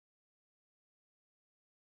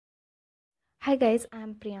Hi guys, I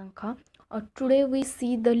am Priyanka. Today we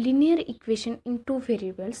see the linear equation in two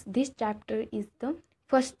variables. This chapter is the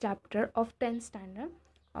first chapter of 10th standard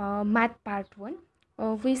math part 1.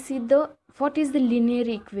 We see the what is the linear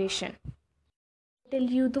equation. Tell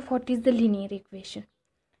you the what is the linear equation.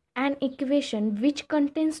 An equation which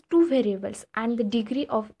contains two variables and the degree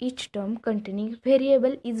of each term containing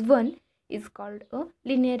variable is 1 is called a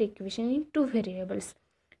linear equation in two variables.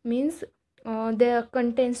 Means there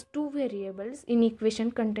contains two variables in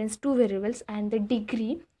equation contains two variables and the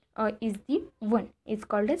degree is the 1 is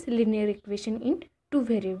called as linear equation in two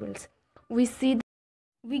variables. We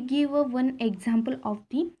give a one example of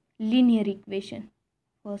the linear equation.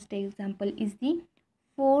 First example is the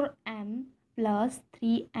 4m plus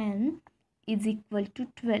 3n is equal to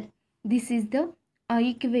 12. This is the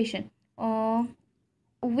equation.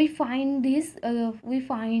 We find the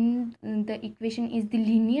equation is the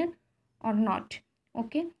linear or not.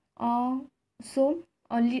 Okay. In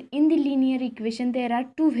the linear equation there are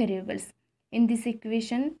two variables. In this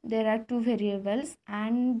equation there are two variables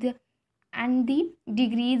and the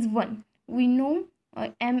degree is 1. We know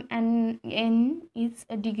m and n is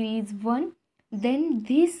a degree is 1. Then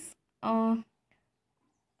this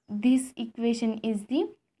equation is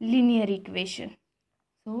the linear equation.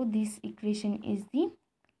 So this equation is the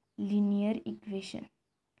linear equation.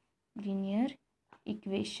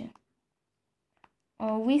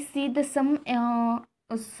 We see the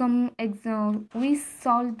we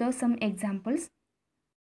solve the some examples.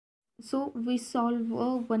 So we solve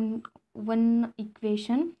one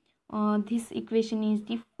equation. This equation is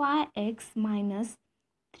the 5x minus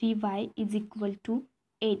 3y is equal to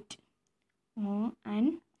 8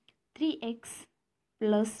 and 3x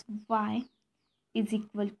plus y is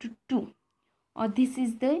equal to 2. This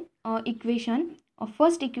is the equation.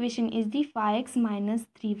 First equation is the 5x minus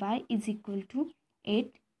 3y is equal to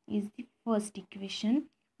 8 is the first equation,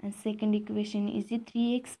 and second equation is the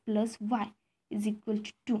 3x plus y is equal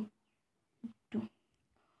to 2.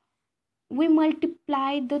 We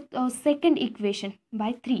multiply the second equation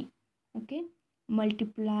by 3. Okay,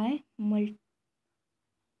 multiplying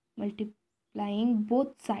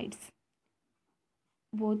both sides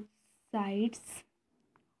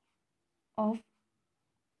of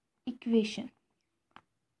equation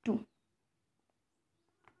 2.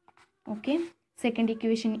 Okay, second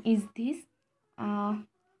equation is this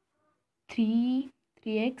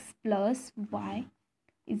 3x plus y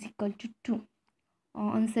is equal to 2.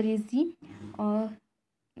 Answer is the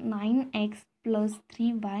 9x plus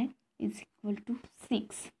 3y is equal to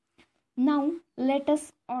 6. Now let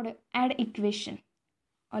us add equation.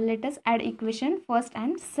 Let us add equation first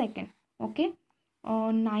and second. Okay,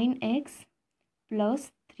 9x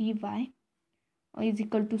plus 3y is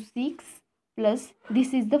equal to 6 plus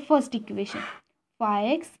this is the first equation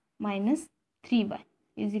 5x minus 3y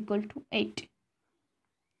is equal to 8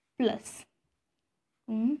 plus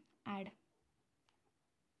add.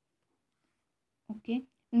 Okay,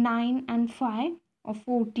 9 and 5 or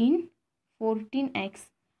 14x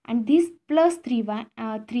and this plus 3y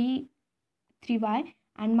 3y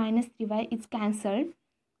and minus 3y is cancelled,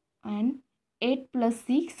 and 8 plus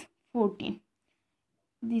 6 14.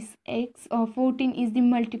 This x 14 is the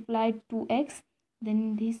multiplied 2x,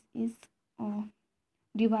 then this is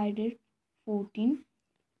divided 14,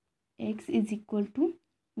 x is equal to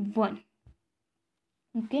 1.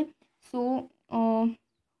 Okay, so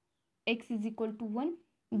x is equal to 1,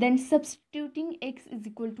 then substituting x is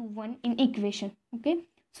equal to 1 in equation. Okay,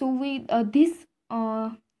 so we this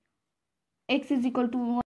x is equal to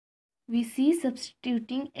 1, we see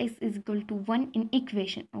substituting x is equal to 1 in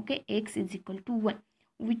equation. Okay, x is equal to 1.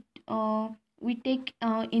 We take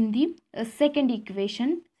in the second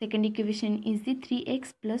equation is the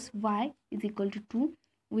 3x plus y is equal to 2.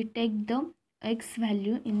 We take the x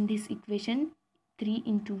value in this equation, 3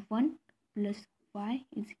 into 1 plus y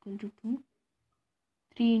is equal to 2.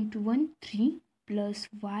 3 into 1 3 plus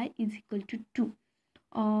y is equal to 2.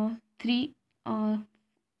 3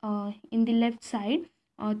 in the left side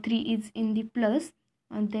 3 is in the plus,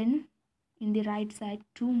 and then in the right side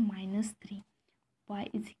 2 minus 3, y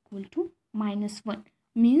is equal to minus 1,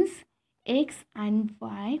 means x and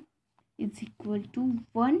y is equal to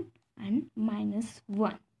 1 and minus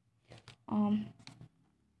 1.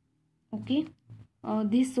 Okay,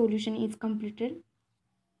 this solution is completed.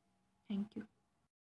 Thank you.